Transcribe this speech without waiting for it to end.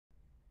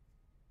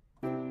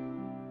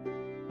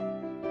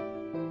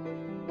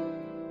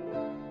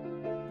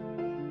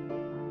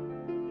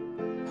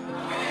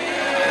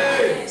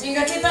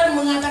ketika kita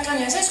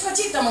mengatakannya, saya suka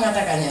cita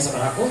mengatakannya,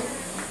 saudaraku.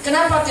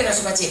 Kenapa tidak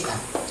suka cita?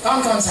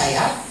 Kawan-kawan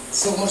saya,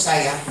 seumur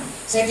saya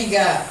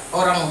 3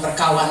 orang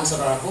berkawan,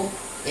 saudaraku,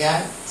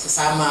 ya,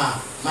 sesama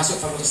masuk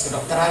fakultas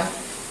kedokteran.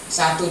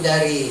 Satu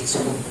dari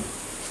suku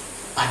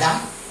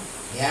Padang,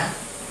 ya,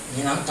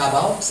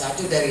 Minangkabau,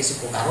 satu dari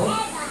suku Karo,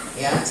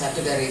 ya,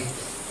 satu dari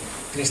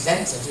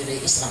Kristen, satu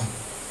dari Islam,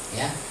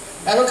 ya.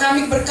 Lalu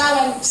kami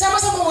berkawan,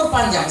 sama-sama umur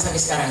panjang sampai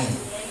sekarang ini.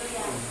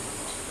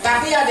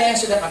 Tapi ada yang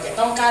sudah pakai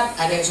tongkat,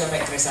 ada yang sudah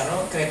pakai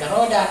kereta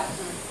roda,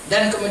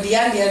 dan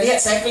kemudian dia lihat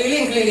saya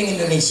keliling-keliling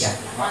Indonesia.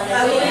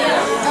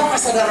 Apa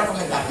saudara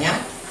komentarnya?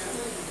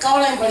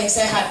 Kaulah yang paling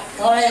sehat,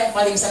 kaulah yang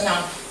paling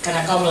senang,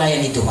 karena kau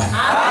melayani Tuhan.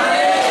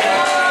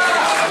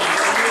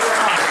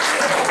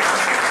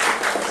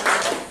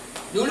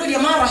 Dulu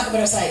dia marah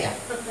kepada saya.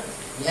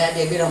 Ya,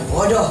 dia bilang,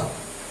 bodoh,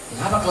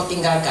 kenapa kau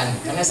tinggalkan?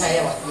 Karena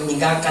saya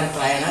meninggalkan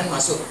pelayanan,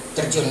 masuk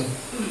terjun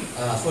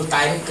full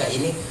time ke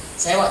ini.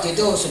 Saya waktu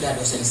itu sudah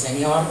dosen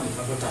senior di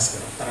Fakultas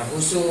Kedokteran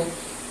USU,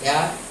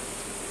 ya,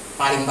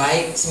 paling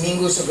baik.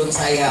 Seminggu sebelum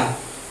saya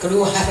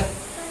keluar,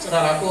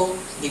 saudaraku,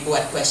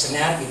 dibuat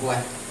kuesioner,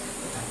 dibuat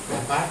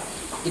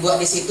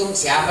di situ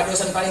siapa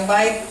dosen paling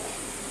baik,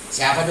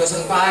 siapa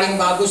dosen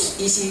paling bagus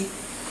isi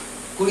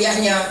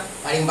kuliahnya,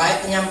 paling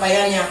baik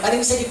penyampaiannya,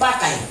 paling bisa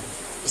dipakai,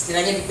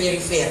 istilahnya di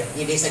perifer,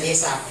 di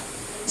desa-desa.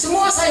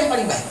 Semua saya yang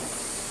paling baik.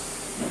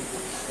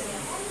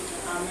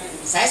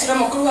 Saya sudah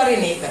mau keluar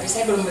ini, tapi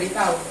saya belum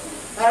beritahu.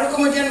 Lalu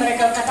kemudian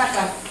mereka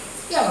katakan,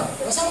 ya,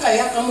 masa enggak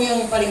ya kamu yang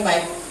paling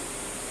baik?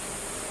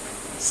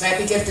 Saya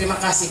pikir terima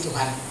kasih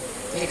Tuhan.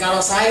 Jadi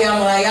kalau saya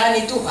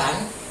melayani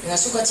Tuhan dengan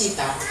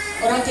sukacita,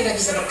 orang tidak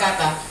bisa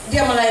berkata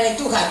dia melayani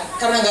Tuhan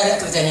karena nggak ada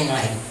kerjaan yang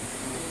lain.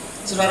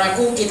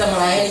 Saudaraku, kita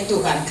melayani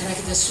Tuhan karena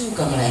kita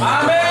suka melayani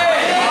Tuhan.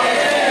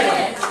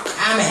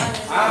 Amin.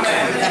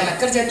 Amin. Karena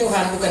kerja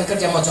Tuhan bukan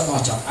kerja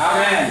mocok-mocok.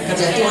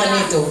 Kerja Tuhan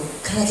itu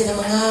karena kita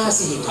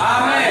mengasihi Tuhan.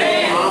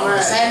 Amin.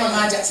 Saya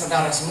mengajak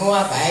saudara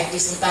semua, baik di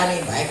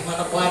Sentani, baik di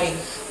Manokwari,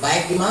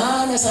 baik di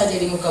mana saja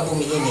di muka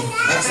bumi ini,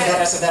 baik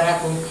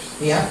saudara-saudaraku,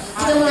 ya,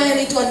 kita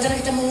melayani Tuhan karena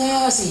kita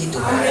mengasihi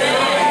Tuhan.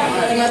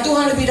 Karena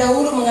Tuhan lebih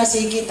dahulu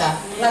mengasihi kita,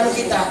 lalu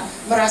kita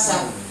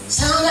merasa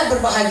sangat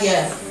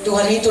berbahagia.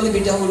 Tuhan itu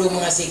lebih dahulu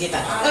mengasihi kita,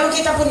 lalu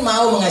kita pun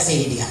mau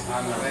mengasihi Dia.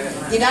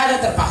 Tidak ada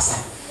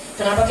terpaksa.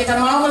 Kenapa kita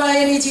mau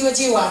melayani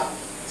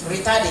jiwa-jiwa?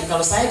 Seperti tadi,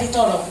 kalau saya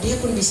ditolong, dia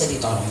pun bisa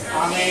ditolong.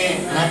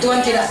 Amin. Nah, Tuhan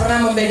tidak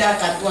pernah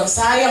membedakan. Tuhan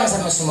sayang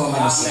sama semua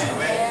manusia.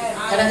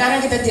 Kadang-kadang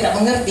kita tidak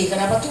mengerti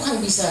kenapa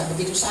Tuhan bisa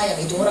begitu sayang.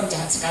 Itu orang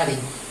jahat sekali.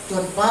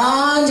 Tuhan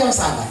panjang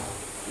sabar.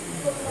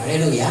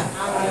 Haleluya.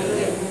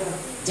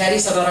 Jadi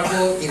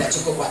saudaraku, tidak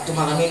cukup waktu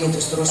malam ini untuk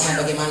seterusnya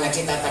bagaimana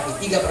kita, tapi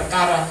 3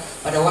 perkara.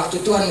 Pada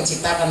waktu Tuhan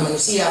menciptakan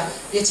manusia,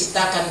 Dia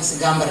ciptakan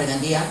segambar dengan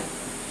Dia.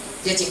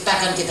 Dia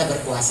ciptakan kita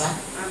berkuasa,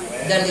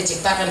 dan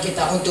diciptakan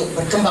kita untuk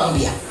berkembang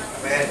biak.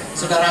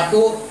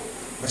 Saudaraku,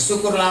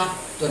 bersyukurlah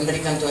Tuhan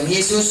berikan Tuhan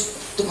Yesus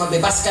untuk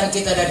membebaskan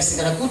kita dari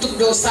segala kutuk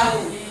dosa.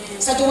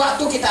 Satu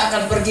waktu kita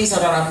akan pergi,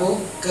 saudaraku,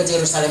 ke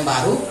Yerusalem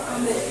baru.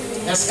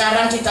 Dan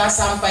sekarang kita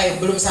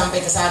belum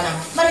sampai ke sana.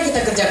 Mari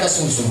kita kerjakan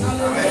sungguh-sungguh.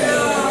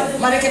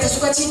 Mari kita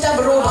sukacita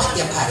berubah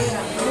tiap hari.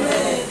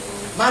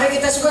 Mari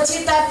kita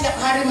sukacita tiap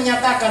hari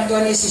menyatakan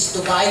Tuhan Yesus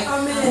itu baik,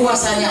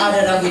 kuasanya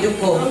ada dalam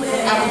hidupku.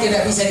 Aku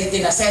tidak bisa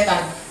ditindas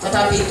setan,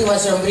 tetapi Tuhan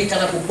sudah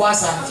memberikan aku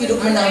kuasa hidup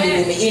menang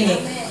di bumi ini,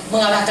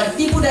 mengalahkan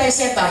tipu daya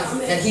setan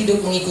dan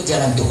hidup mengikut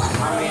jalan Tuhan.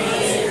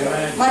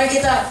 Mari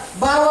kita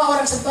bawa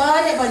orang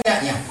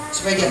sebanyak-banyaknya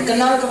supaya dia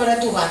kenal kepada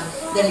Tuhan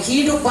dan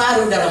hidup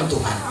baru dalam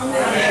Tuhan.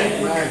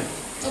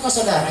 Coba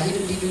saudara,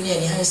 hidup di dunia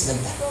ini hanya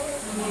sebentar.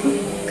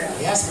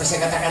 Ya, seperti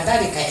saya katakan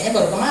tadi, kayaknya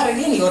baru kemarin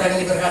ini orang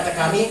yang berkata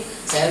kami,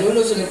 saya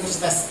lulus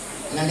universitas.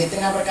 Nanti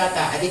tengah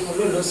berkata, adikmu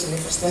lulus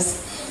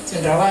universitas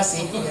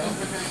Cendrawasih.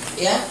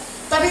 Ya,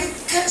 tapi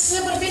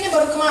sepertinya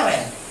baru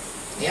kemarin.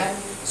 Ya,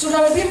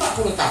 sudah lebih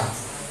 40 tahun.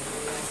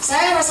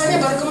 Saya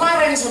rasanya baru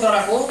kemarin,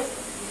 saudaraku,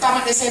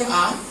 tamat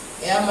SMA.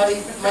 Ya,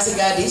 masih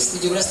gadis,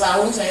 17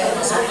 tahun saya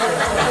masuk.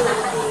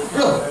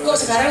 Loh, kok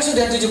sekarang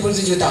sudah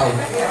 77 tahun?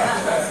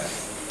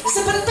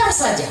 Sebentar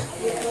saja.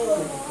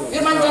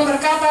 Firman Tuhan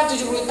berkata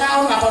 70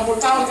 tahun, 80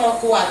 tahun kalau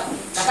kuat.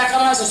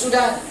 Katakanlah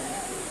sesudah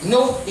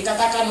Nuh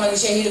dikatakan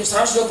manusia hidup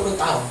 120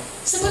 tahun.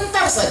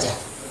 Sebentar saja.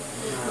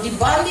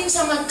 Dibanding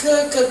sama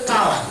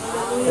kekekalan.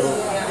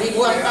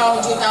 Ribuan tahun,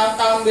 jutaan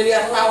tahun,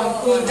 miliar tahun,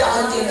 tidak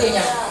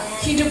henti-hentinya.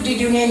 Hidup di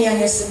dunia ini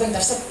hanya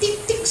sebentar,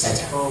 setitik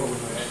saja.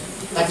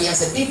 Tapi yang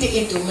setitik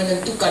itu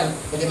menentukan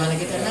bagaimana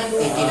kita nanti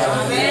di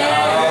dalam dunia.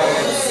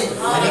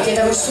 Mari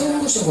kita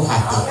bersungguh-sungguh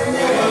hati.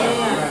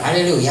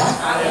 Haleluya.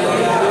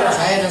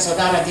 Saya dan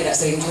saudara tidak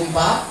sering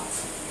jumpa,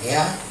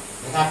 ya,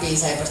 tetapi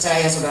saya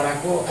percaya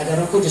saudaraku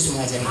ada Roh Kudus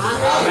mengajari kita.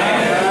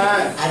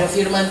 Ada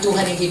firman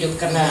Tuhan yang hidup,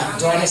 karena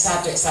Yohanes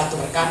 1:1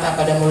 berkata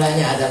pada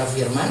mulanya adalah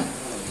firman.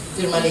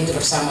 Firman itu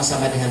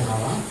bersama-sama dengan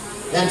Allah,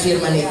 dan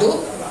firman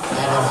itu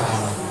adalah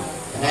Allah.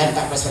 Dan ayat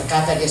 14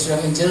 berkata dia sudah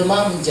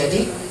menjelma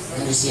menjadi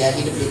manusia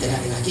hidup di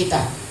tengah-tengah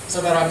kita.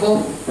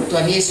 Saudaraku,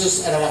 Tuhan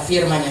Yesus adalah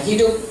firman yang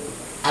hidup.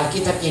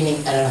 Alkitab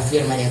ini adalah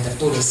firman yang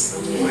tertulis.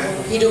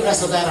 Hiduplah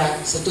saudara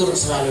seturut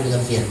selalu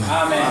dengan firman.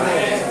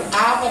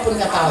 Apapun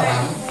kata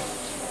orang,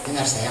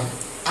 dengar sayang,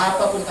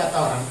 apapun kata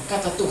orang,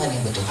 kata Tuhan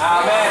yang betul.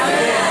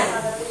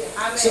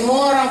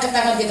 Semua orang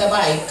katakan kita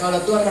baik,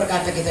 kalau Tuhan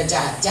berkata kita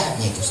jahat,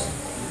 jahatnya itu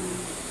saudara.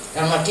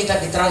 Karena kita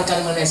diterangkan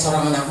mengenai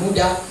seorang anak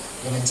muda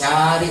yang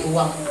mencari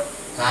uang,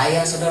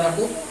 kaya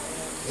saudaraku,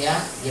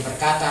 ya, dia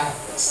berkata,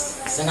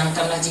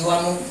 senangkanlah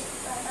jiwamu,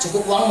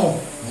 cukup uangmu,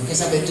 mungkin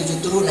sampai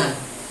 7 turunan.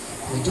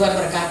 Tuhan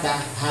berkata,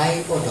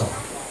 hai bodoh,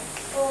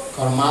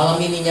 kalau malam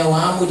ini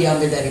nyawamu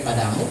diambil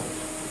daripadamu,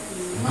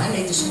 mana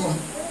itu semua?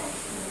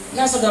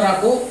 Nah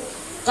saudaraku,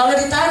 kalau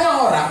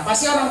ditanya orang,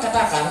 pasti orang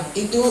katakan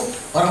itu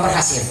orang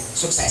berhasil,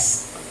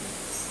 sukses.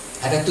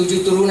 Ada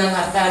 7 turunan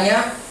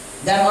hartanya,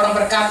 dan orang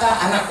berkata,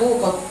 anakku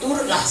kau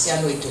turutlah si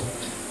anu itu.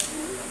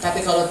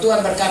 Tapi kalau Tuhan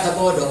berkata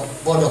bodoh,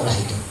 bodohlah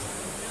itu.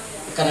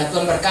 Karena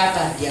Tuhan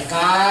berkata, dia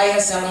kaya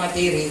secara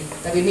materi,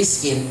 tapi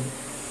miskin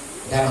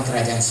dalam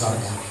kerajaan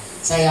sorga.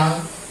 Sayang,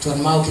 Tuhan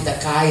mau kita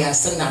kaya,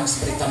 senang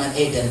seperti Taman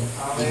Eden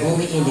di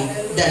bumi ini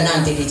dan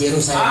nanti di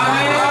Yerusalem.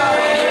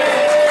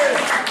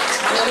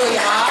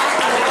 Haleluya.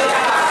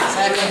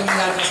 Saya ingin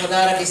meninggalkan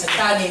saudara di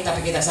Setani,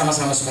 tapi kita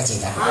sama-sama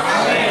sukacita.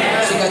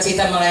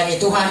 Sukacita melayani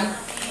Tuhan.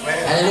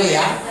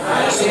 Haleluya.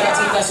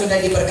 Sukacita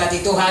sudah diberkati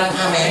Tuhan.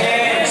 Amin.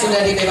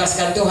 Sudah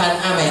dibebaskan Tuhan.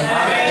 Amin.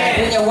 Dan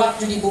punya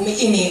waktu di bumi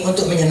ini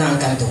untuk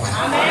menyenangkan Tuhan.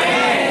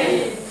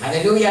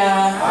 Haleluya.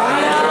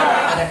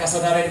 Adakah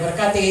saudara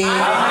diberkati?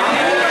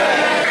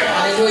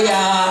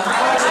 Haleluya.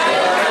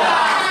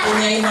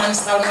 Punya iman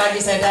setahun lagi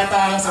saya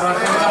datang,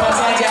 saudara, kapan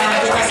saja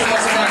kita semua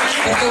sudah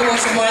bertemu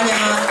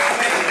semuanya.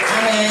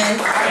 Amin.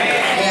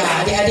 Ya,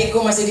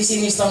 adik-adikku masih di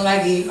sini setahun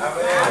lagi.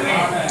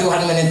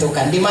 Tuhan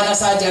menentukan di mana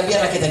saja,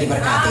 biarlah kita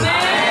diberkati.